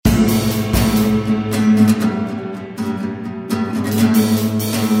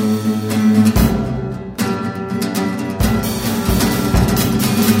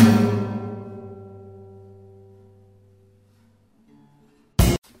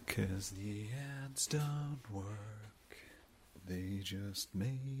'Cause the ads don't work, they just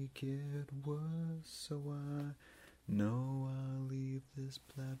make it worse. So I know I'll leave this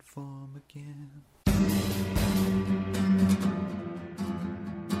platform again.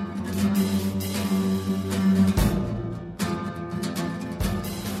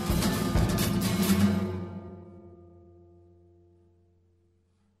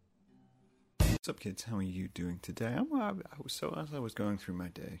 What's up, kids? How are you doing today? So as I was going through my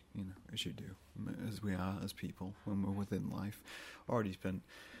day, as you do, as we are as people when we're within life, already spent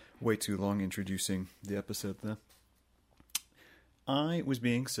way too long introducing the episode there. I was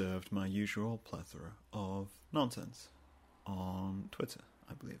being served my usual plethora of nonsense on Twitter,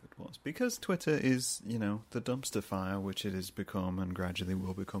 I believe it was. Because Twitter is, the dumpster fire, which it has become and gradually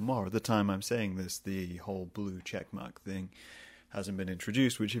will become more. At the time I'm saying this, the whole blue checkmark thing hasn't been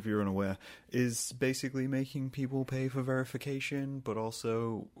introduced, which, if you're unaware, is basically making people pay for verification, but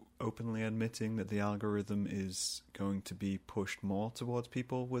also openly admitting that the algorithm is going to be pushed more towards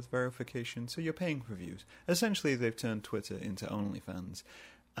people with verification, so you're paying for views. Essentially, they've turned Twitter into OnlyFans,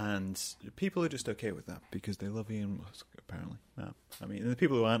 and people are just okay with that, because they love Elon Musk, apparently. And the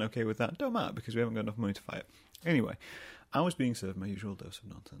people who aren't okay with that don't matter, because we haven't got enough money to fight it. Anyway, I was being served my usual dose of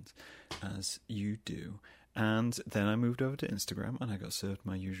nonsense, as you do. And then I moved over to Instagram, and I got served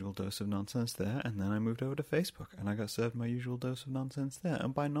my usual dose of nonsense there. And then I moved over to Facebook, and I got served my usual dose of nonsense there.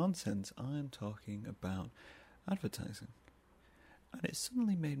 And by nonsense, I'm talking about advertising. And it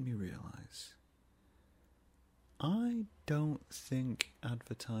suddenly made me realize, I don't think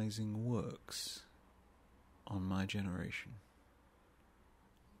advertising works on my generation.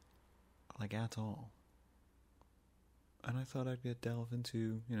 Like, at all. And I thought I'd delve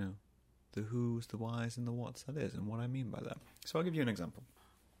into, the who's, the whys, and the whats that is, and what I mean by that. So I'll give you an example.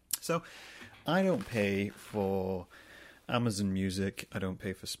 So I don't pay for Amazon Music, I don't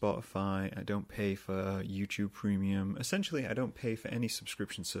pay for Spotify, I don't pay for YouTube Premium. Essentially, I don't pay for any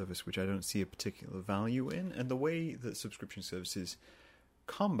subscription service which I don't see a particular value in, and the way that subscription services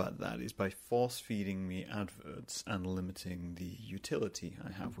combat that is by force-feeding me adverts and limiting the utility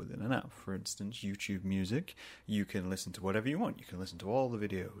I have within an app. For instance, YouTube Music, you can listen to whatever you want. You can listen to all the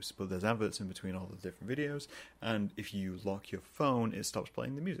videos, but there's adverts in between all the different videos, and if you lock your phone, it stops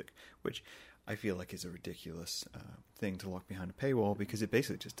playing the music, which I feel like is a ridiculous thing to lock behind a paywall, because it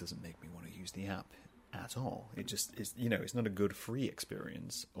basically just doesn't make me want to use the app at all. It just is, it's not a good free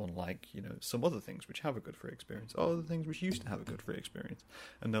experience, unlike, some other things which have a good free experience, or other things which used to have a good free experience,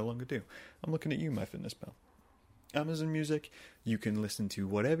 and no longer do. I'm looking at you, MyFitnessPal. Amazon Music, you can listen to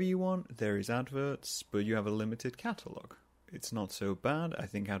whatever you want, there is adverts, but you have a limited catalogue. It's not so bad. I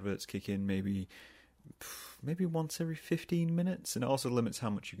think adverts kick in maybe once every 15 minutes, and it also limits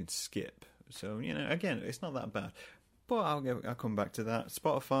how much you can skip. So, again, it's not that bad. But I'll come back to that.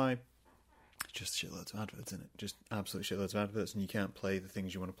 Spotify, just shitloads of adverts in it. Just absolute shitloads of adverts, and you can't play the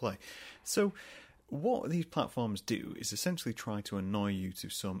things you want to play. So what these platforms do is essentially try to annoy you to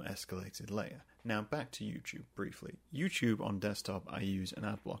some escalated layer. Now, back to YouTube briefly. YouTube on desktop, I use an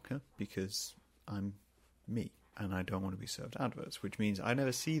ad blocker because I'm me, and I don't want to be served adverts, which means I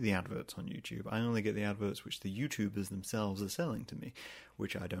never see the adverts on YouTube. I only get the adverts which the YouTubers themselves are selling to me,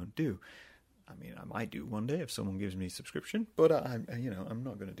 which I don't do. I might do one day if someone gives me a subscription, but I'm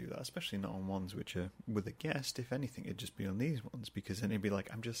not going to do that, especially not on ones which are with a guest. If anything, it'd just be on these ones, because then it'd be like,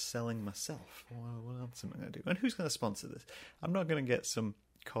 I'm just selling myself. Well, what else am I going to do? And who's going to sponsor this? I'm not going to get some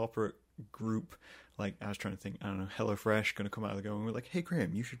corporate group, like, I was trying to think, I don't know, HelloFresh going to come out of the go and we're like, hey,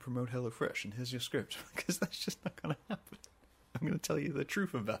 Graham, you should promote HelloFresh, and here's your script, because that's just not going to happen. I'm going to tell you the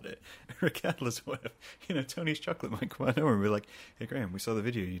truth about it, regardless of whatever. Tony's Chocolate might come out over and be like, hey, Graham, we saw the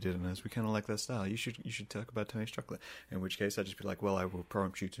video you did on us. We kind of like that style. You should talk about Tony's Chocolate. In which case, I'd just be like, well, I will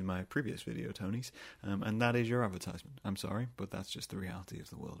prompt you to my previous video, Tony's. And that is your advertisement. I'm sorry, but that's just the reality of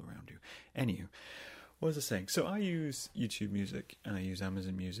the world around you. Anywho, what was I saying? So I use YouTube Music and I use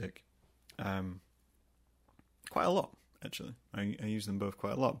Amazon Music quite a lot, actually. I use them both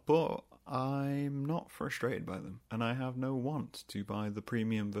quite a lot, but I'm not frustrated by them, and I have no want to buy the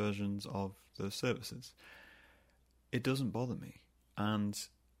premium versions of those services. It doesn't bother me, and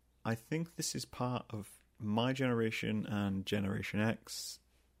I think this is part of my generation and Generation X.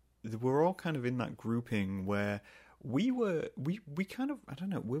 We're all kind of in that grouping where we kind of, I don't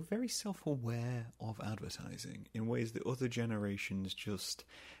know, we're very self-aware of advertising in ways that other generations just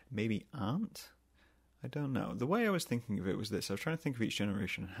maybe aren't. I don't know. The way I was thinking of it was this. I was trying to think of each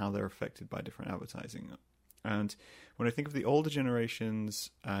generation and how they're affected by different advertising. And when I think of the older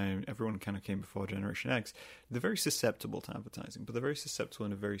generations, everyone kind of came before Generation X, they're very susceptible to advertising, but they're very susceptible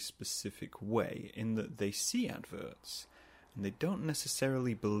in a very specific way, in that they see adverts and they don't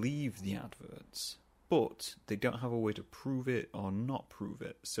necessarily believe the adverts, but they don't have a way to prove it or not prove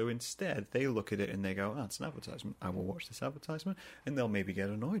it. So instead, they look at it and they go, "Ah, it's an advertisement. I will watch this advertisement," and they'll maybe get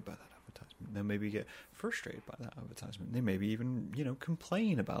annoyed by that advertisement. They'll maybe get frustrated by that advertisement. They maybe even,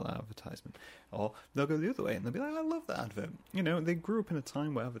 complain about that advertisement. Or they'll go the other way and they'll be like, "I love that advert." They grew up in a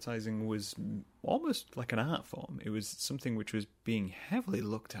time where advertising was almost like an art form. It was something which was being heavily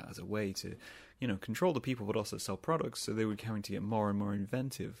looked at as a way to, control the people but also sell products, so they were having to get more and more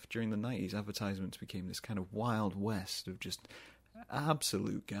inventive. During the 90s, advertisements became this kind of wild west of just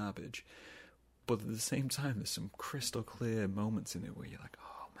absolute garbage. But at the same time, there's some crystal clear moments in it where you're like,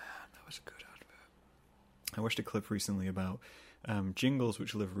 "Oh man, that was a good advert." I watched a clip recently about jingles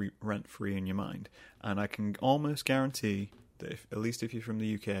which live rent-free in your mind, and I can almost guarantee that at least if you're from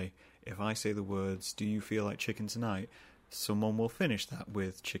the UK, if I say the words, "Do you feel like chicken tonight?" someone will finish that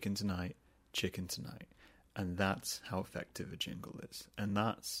with "chicken tonight, chicken tonight." And that's how effective a jingle is. And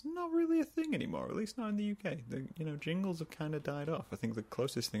that's not really a thing anymore, at least not in the UK. Jingles have kind of died off. I think the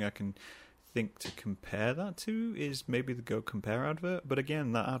closest thing I can think to compare that to is maybe the Go Compare advert. But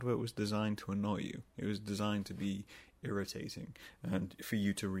again, that advert was designed to annoy you. It was designed to be irritating and for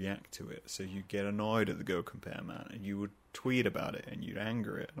you to react to it. So you get annoyed at the Go Compare man and you would tweet about it and you'd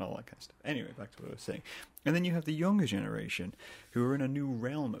anger it and all that kind of stuff. Anyway, back to what I was saying. And then you have the younger generation who are in a new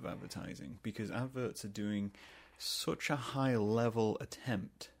realm of advertising because adverts are doing such a high level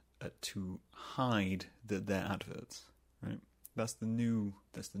attempt to hide that they're adverts, right? That's the new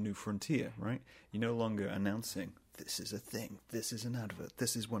frontier, right? You're no longer announcing, "This is a thing, this is an advert,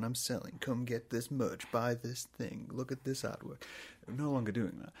 this is what I'm selling, come get this merch, buy this thing, look at this artwork." We're no longer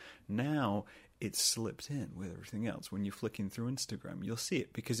doing that. Now it's slipped in with everything else. When you're flicking through Instagram, you'll see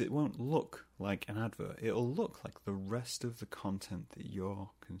it because it won't look like an advert. It'll look like the rest of the content that you're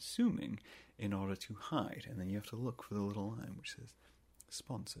consuming in order to hide. And then you have to look for the little line which says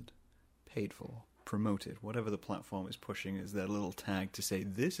sponsored, paid for, promoted, whatever the platform is pushing as their little tag to say,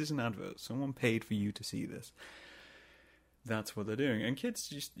 "This is an advert, someone paid for you to see this." That's what they're doing. And kids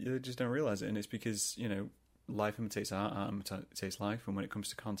just don't realize it. And it's because, life imitates art, art imitates life. And when it comes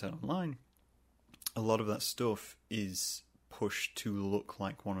to content online, a lot of that stuff is pushed to look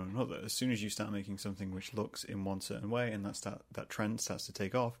like one another. As soon as you start making something which looks in one certain way and that trend starts to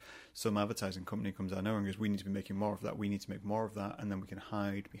take off, some advertising company comes out of nowhere and goes, "We need to be making more of that, we need to make more of that," and then we can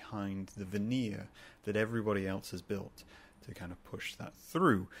hide behind the veneer that everybody else has built to kind of push that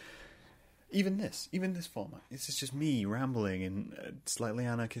through. Even this format, it's just me rambling in a slightly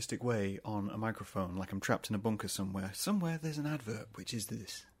anarchistic way on a microphone like I'm trapped in a bunker somewhere. Somewhere there's an advert which is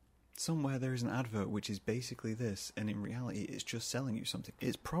this. Somewhere there is an advert which is basically this, and in reality it's just selling you something.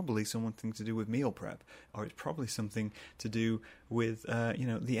 It's probably something to do with meal prep, or it's probably something to do with,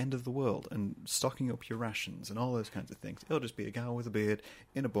 the end of the world and stocking up your rations and all those kinds of things. It'll just be a guy with a beard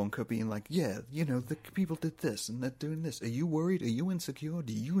in a bunker being like, "Yeah, the people did this and they're doing this. Are you worried? Are you insecure?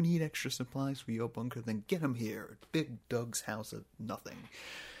 Do you need extra supplies for your bunker? Then get them here at Big Doug's House of Nothing."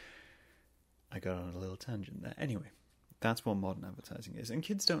 I got on a little tangent there. Anyway. That's what modern advertising is. And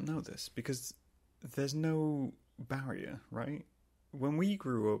kids don't know this because there's no barrier, right? When we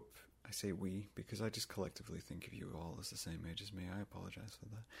grew up, I say we because I just collectively think of you all as the same age as me. I apologize for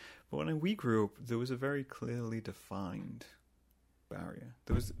that. But when we grew up, there was a very clearly defined barrier.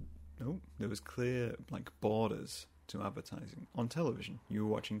 There was clear borders to advertising on television. You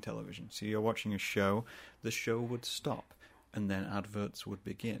were watching television. So you're watching a show, the show would stop. And then adverts would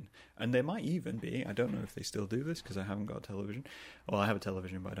begin. And there might even be, I don't know if they still do this because I haven't got a television. Well, I have a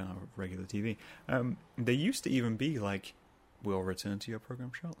television, but I don't have a regular TV. There used to even be "We'll return to your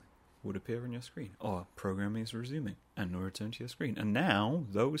program shortly," would appear on your screen. Or "Programming is resuming," and will return to your screen. And now,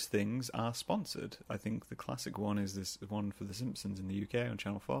 those things are sponsored. I think the classic one is this one for The Simpsons in the UK on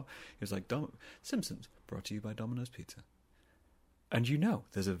Channel 4. It was Simpsons, brought to you by Domino's Pizza. And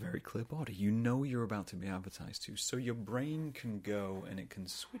there's a very clear border. You're about to be advertised to. So your brain can go and it can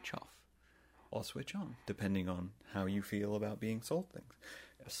switch off or switch on, depending on how you feel about being sold things.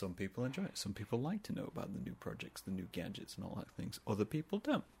 Some people enjoy it. Some people like to know about the new projects, the new gadgets and all that things. Other people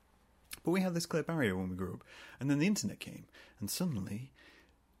don't. But we had this clear barrier when we grew up. And then the internet came. And suddenly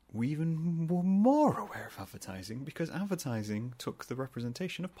we even were more aware of advertising because advertising took the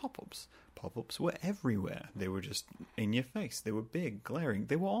representation of pop-ups. Pop-ups were everywhere. They were just in your face. They were big, glaring.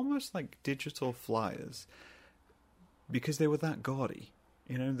 They were almost like digital flyers because they were that gaudy.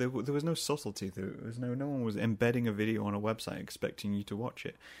 There was no subtlety. There was no one was embedding a video on a website expecting you to watch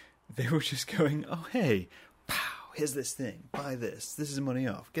it. They were just going, "Oh, hey, pow, here's this thing. Buy this. This is money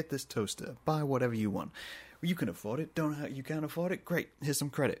off. Get this toaster. Buy whatever you want." you can afford it. You can't afford it? Great. Here's some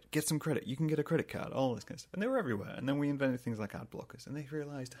credit. Get some credit. You can get a credit card. All this kind of stuff. And they were everywhere. And then we invented things like ad blockers. And they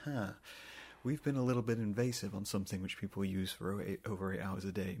realized, we've been a little bit invasive on something which people use for over 8 hours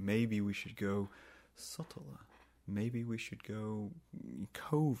a day. Maybe we should go subtler. Maybe we should go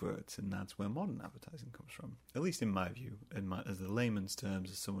covert, and that's where modern advertising comes from. At least in my view, as the layman's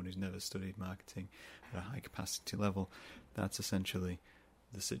terms, as someone who's never studied marketing at a high capacity level, that's essentially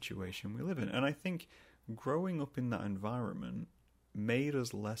the situation we live in. And I think growing up in that environment made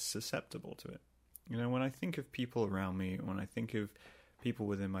us less susceptible to it. You know, when I think of people around me, when I think of people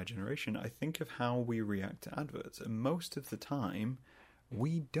within my generation, I think of how we react to adverts, and most of the time,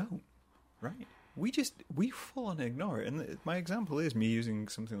 we don't, right? We full on ignore it. And my example is me using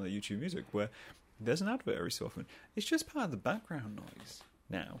something like YouTube Music, where there's an advert every so often. It's just part of the background noise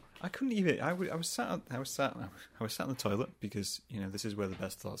now. I couldn't even. I was sat in the toilet, because this is where the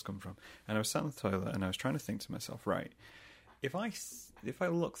best thoughts come from. And I was sat in the toilet and I was trying to think to myself, right, if I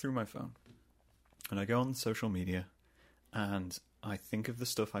look through my phone and I go on social media and I think of the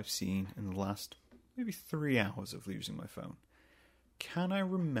stuff I've seen in the last maybe 3 hours of using my phone, can I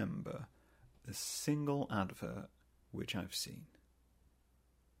remember a single advert which I've seen?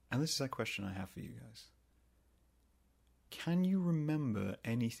 And this is a question I have for you guys. Can you remember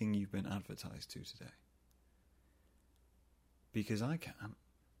anything you've been advertised to today? Because I can't.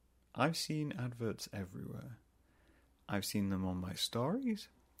 I've seen adverts everywhere. I've seen them on my stories.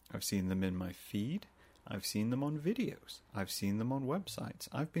 I've seen them in my feed. I've seen them on videos. I've seen them on websites.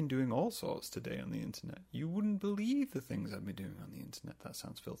 I've been doing all sorts today on the internet. You wouldn't believe the things I've been doing on the internet. That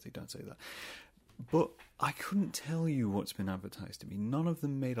sounds filthy, don't say that. But I couldn't tell you what's been advertised to me. None of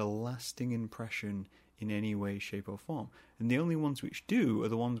them made a lasting impression in any way, shape or form. And the only ones which do are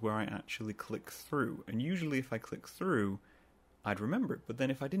the ones where I actually click through. And usually if I click through, I'd remember it. But then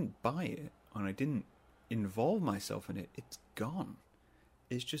if I didn't buy it and I didn't involve myself in it, it's gone.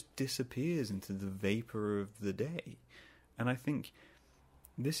 It just disappears into the vapor of the day. And I think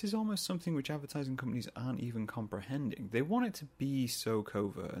this is almost something which advertising companies aren't even comprehending. They want it to be so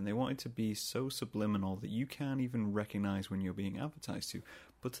covert, and they want it to be so subliminal that you can't even recognize when you're being advertised to.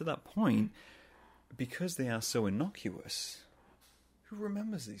 But to that point, because they are so innocuous, who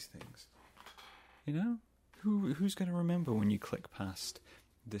remembers these things? Who's going to remember when you click past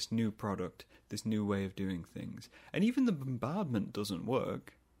this new product, this new way of doing things? And even the bombardment doesn't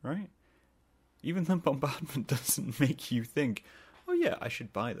work, right? Even the bombardment doesn't make you think, oh yeah, I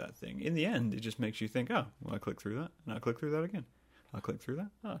should buy that thing. In the end, it just makes you think, oh, well, I click through that, and I'll click through that again. I'll click through that,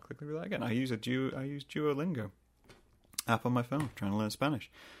 I'll click through that again. I use Duolingo app on my phone, trying to learn Spanish.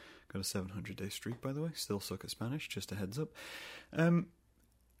 Got a 700-day streak, by the way. Still suck at Spanish, just a heads up. And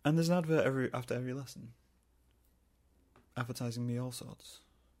there's an advert after every lesson, advertising me all sorts.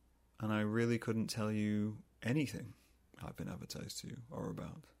 And I really couldn't tell you anything I've been advertised to or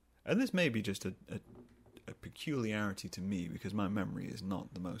about. And this may be just a peculiarity to me, because my memory is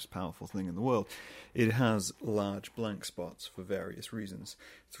not the most powerful thing in the world. It has large blank spots for various reasons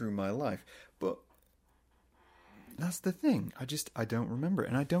through my life. But that's the thing. I don't remember it.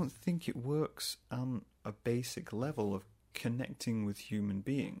 And I don't think it works on a basic level of connecting with human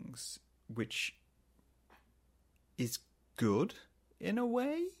beings, which is good in a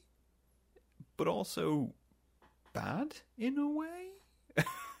way, but also bad in a way.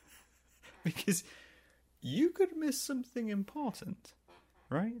 Because you could miss something important,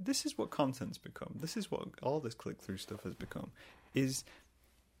 right? This is what content's become. This is what all this click-through stuff has become, is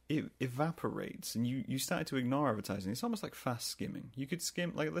it evaporates, and you start to ignore advertising. It's almost like fast skimming. You could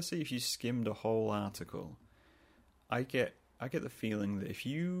skim, like, let's say if you skimmed a whole article, I get the feeling that if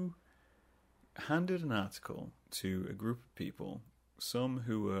you handed an article to a group of people, some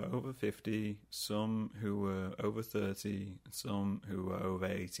who were over 50, some who were over 30, some who were over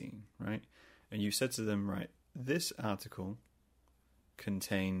 18, right? And you said to them, right, this article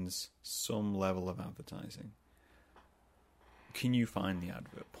contains some level of advertising. Can you find the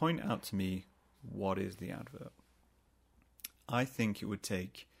advert? Point out to me, what is the advert? I think it would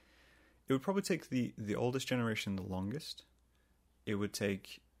probably take the oldest generation the longest. It would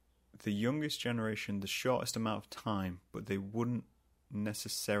take the youngest generation the shortest amount of time, but they wouldn't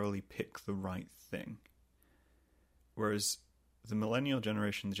necessarily pick the right thing. Whereas the millennial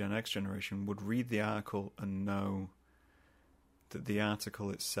generation, the Gen X generation, would read the article and know that the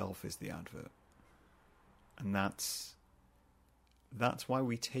article itself is the advert. And that's why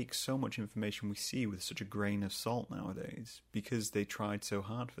we take so much information we see with such a grain of salt nowadays, because they tried so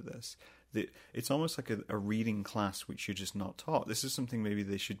hard for this. It's almost like a reading class which you're just not taught. This is something maybe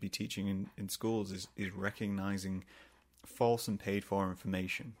they should be teaching in schools, is recognizing false and paid for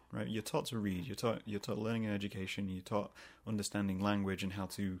information, right? You're taught to read, you're taught learning and education, you're taught understanding language and how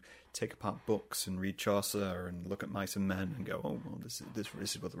to take apart books and read Chaucer and look at mice and men and go, oh, well, this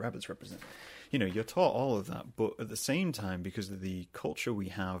is what the rabbits represent. You're taught all of that, but at the same time, because of the culture we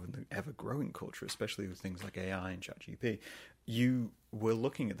have and the ever-growing culture, especially with things like AI and ChatGPT, you were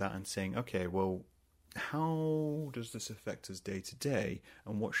looking at that and saying, okay, well, how does this affect us day to day,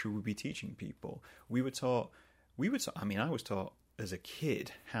 and what should we be teaching people? I was taught as a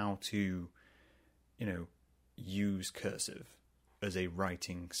kid how to, use cursive as a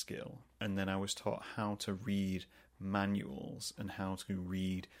writing skill. And then I was taught how to read manuals and how to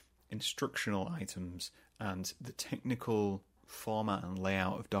read instructional items and the technical format and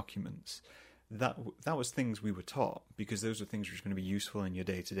layout of documents. That was things we were taught, because those are things which are going to be useful in your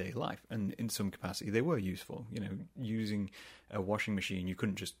day-to-day life. And in some capacity, they were useful. Using a washing machine, you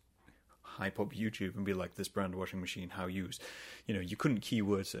couldn't just hype up YouTube and be like, this brand washing machine, how used. You couldn't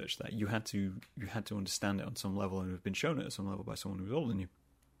keyword search that. You had to understand it on some level and have been shown it at some level by someone who was older than you.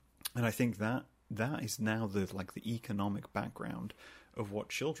 And I think that is now the economic background of what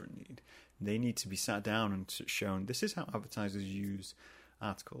children need. They need to be sat down and shown, this is how advertisers use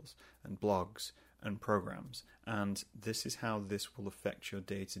articles and blogs and programs, and this is how this will affect your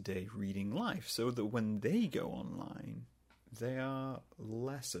day-to-day reading life, so that when they go online, they are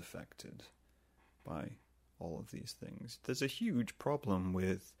less affected by all of these things. There's a huge problem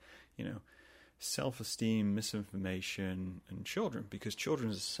with, self-esteem, misinformation, and children, because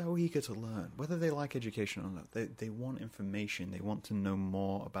children are so eager to learn, whether they like education or not. They want information. They want to know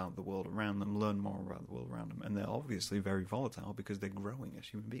more about the world around them, learn more about the world around them, and they're obviously very volatile because they're growing as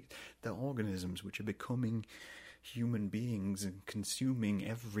human beings. They're organisms which are becoming human beings and consuming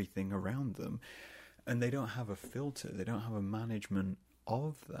everything around them, and they don't have a filter. They don't have a management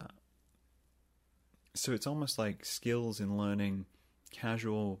of that. So it's almost like skills in learning,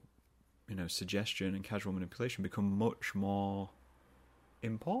 casual suggestion and casual manipulation become much more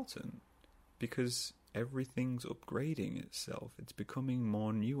important, because everything's upgrading itself. It's becoming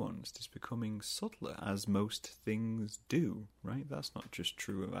more nuanced. It's becoming subtler, as most things do, right? That's not just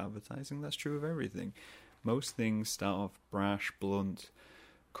true of advertising. That's true of everything. Most things start off brash, blunt,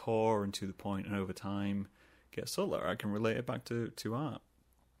 core, and to the point, and over time get subtler. I can relate it back to art.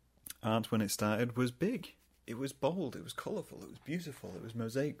 Art, when it started, was big. It was bold, it was colourful, it was beautiful, it was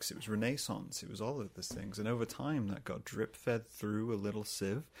mosaics, it was Renaissance, it was all of these things. And over time, that got drip-fed through a little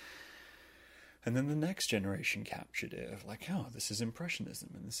sieve. And then the next generation captured it, of like, oh, this is Impressionism,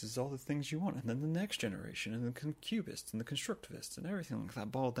 and this is all the things you want. And then the next generation, and the Cubists, and the Constructivists, and everything like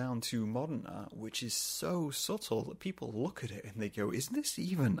that, boiled down to modern art, which is so subtle that people look at it and they go, is this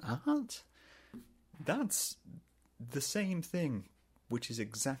even art? That's the same thing, which is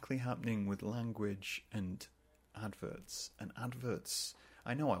exactly happening with language and adverts. And adverts,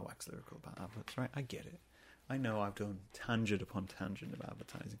 I know I wax lyrical about adverts, right? I get it. I know I've done tangent upon tangent of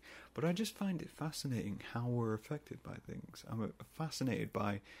advertising, but I just find it fascinating how we're affected by things. I'm fascinated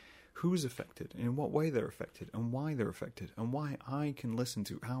by who's affected, and in what way they're affected, and why they're affected, and why I can listen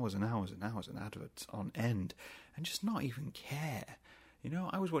to hours and hours and hours of adverts on end and just not even care.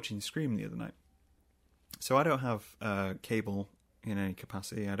 I was watching Scream the other night. So I don't have cable in any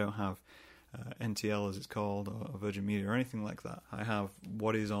capacity. I don't have NTL, as it's called, or Virgin Media, or anything like that. I have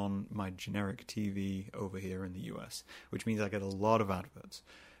what is on my generic TV over here in the US, which means I get a lot of adverts,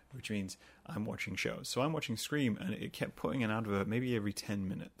 which means I'm watching shows. So I'm watching Scream, and it kept putting an advert maybe every 10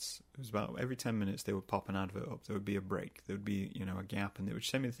 minutes. It was about every 10 minutes they would pop an advert up. There would be a break. There would be, a gap, and they would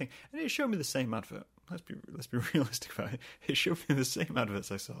send me the thing. And it showed me the same advert. Let's be realistic about it. It showed me the same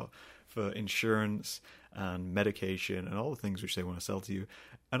adverts I saw for insurance and medication and all the things which they want to sell to you.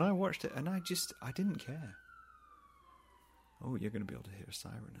 And I watched it, and I didn't care. Oh, you're going to be able to hear a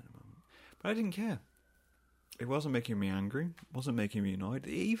siren in a moment. But I didn't care. It wasn't making me angry. It wasn't making me annoyed.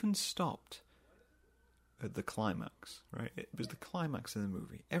 It even stopped at the climax, right? It was the climax of the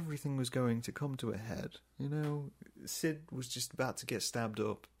movie. Everything was going to come to a head. Sid was just about to get stabbed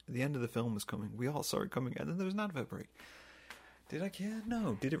up. The end of the film was coming. We all saw it coming, and then there was an advert break. Did I care?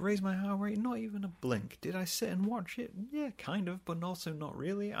 No. Did it raise my heart rate? Not even a blink. Did I sit and watch it? Yeah, kind of, but also not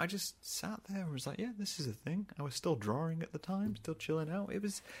really. I just sat there and was like, yeah, this is a thing. I was still drawing at the time, still chilling out.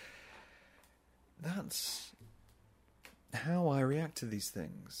 That's how I react to these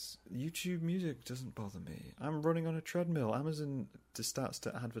things. YouTube Music doesn't bother me. I'm running on a treadmill. Amazon starts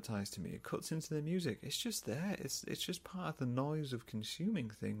to advertise to me. It cuts into the music. It's just there. It's just part of the noise of consuming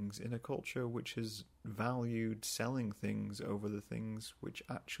things in a culture which has valued selling things over the things which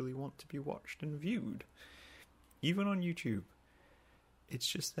actually want to be watched and viewed. Even on YouTube. It's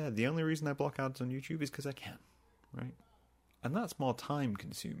just there. The only reason I block ads on YouTube is because I can, right? And that's more time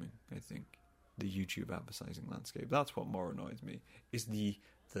consuming, I think, the YouTube advertising landscape. That's what more annoys me, is the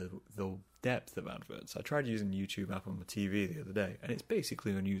depth of adverts. I tried using YouTube app on my TV the other day, and it's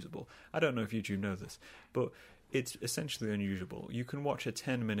basically unusable. I don't know if YouTube know this, but it's essentially unusable. You can watch a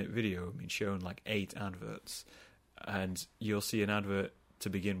 10-minute video, showing like 8 adverts, and you'll see an advert to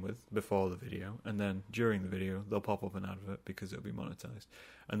begin with before the video, and then during the video they'll pop up an advert because it'll be monetized,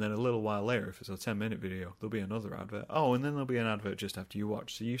 and then a little while later, if it's a 10-minute video, there'll be another advert. And then there'll be an advert just after you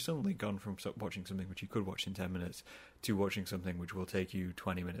watch. So you've suddenly gone from watching something which you could watch in 10 minutes to watching something which will take you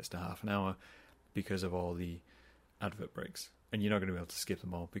 20 minutes to half an hour because of all the advert breaks. And you're not going to be able to skip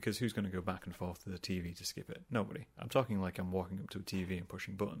them all, because who's going to go back and forth to the TV to skip it? Nobody. I'm talking like I'm walking up to a TV and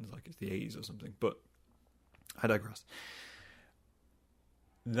pushing buttons like it's the 80s or something, but I digress.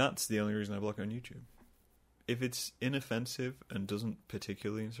 That's the only reason I block it on YouTube. If it's inoffensive and doesn't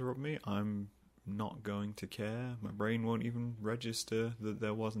particularly interrupt me, I'm not going to care. My brain won't even register that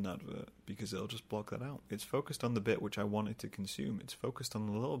there was an advert, because it'll just block that out. It's focused on the bit which I wanted to consume. It's focused on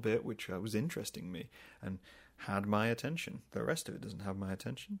the little bit which was interesting me and had my attention. The rest of it doesn't have my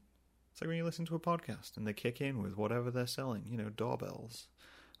attention. It's like when you listen to a podcast and they kick in with whatever they're selling, doorbells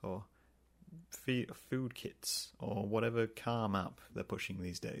or food kits or whatever car map they're pushing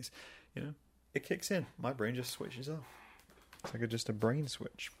these days. It kicks in. My brain just switches off. It's like just a brain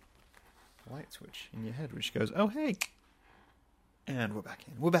switch, a light switch in your head, which goes, oh hey, and we're back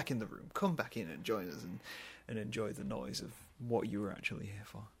in. We're back in the room. Come back in and join us and enjoy the noise of what you were actually here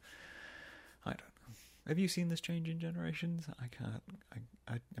for. I don't know. Have you seen this change in generations? I can't.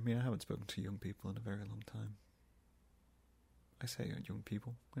 I haven't spoken to young people in a very long time. I say young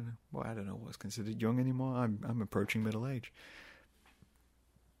people, Well, I don't know what's considered young anymore. I'm approaching middle age.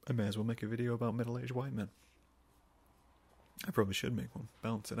 I may as well make a video about middle-aged white men. I probably should make one.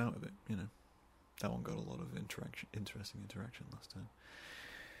 Balance it out a bit, That one got a lot of interesting interaction last time.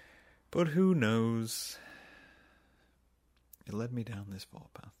 But who knows? It led me down this far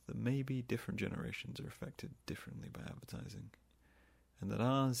path that maybe different generations are affected differently by advertising, and that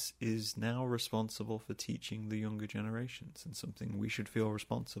ours is now responsible for teaching the younger generations, and something we should feel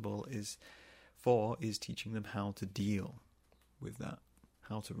responsible is teaching them how to deal with that,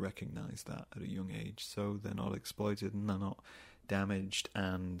 how to recognize that at a young age, so they're not exploited and they're not damaged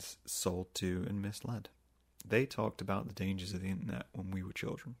and sold to and misled. They talked about the dangers of the internet when we were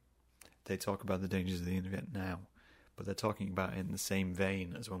children. They talk about the dangers of the internet now, but they're talking about it in the same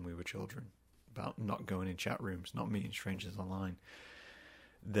vein as when we were children, about not going in chat rooms, not meeting strangers online.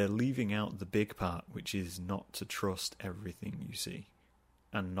 They're leaving out the big part, which is not to trust everything you see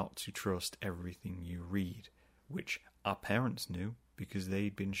and not to trust everything you read, which our parents knew because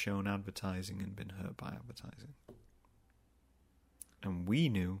they'd been shown advertising and been hurt by advertising. And we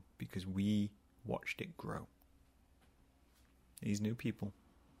knew because we watched it grow. These new people,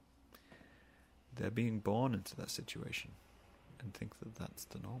 they're being born into that situation and think that that's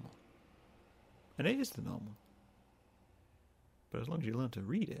the normal. And it is the normal. But as long as you learn to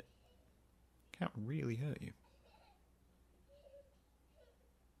read it, it can't really hurt you.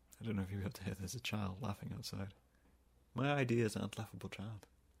 I don't know if you're able to hear, there's a child laughing outside. My ideas aren't laughable, child.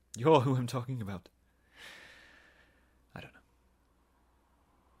 You're who I'm talking about. I don't know.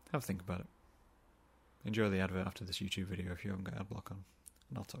 Have a think about it. Enjoy the advert after this YouTube video if you haven't got ad block on.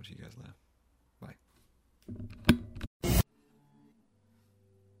 And I'll talk to you guys later. Bye.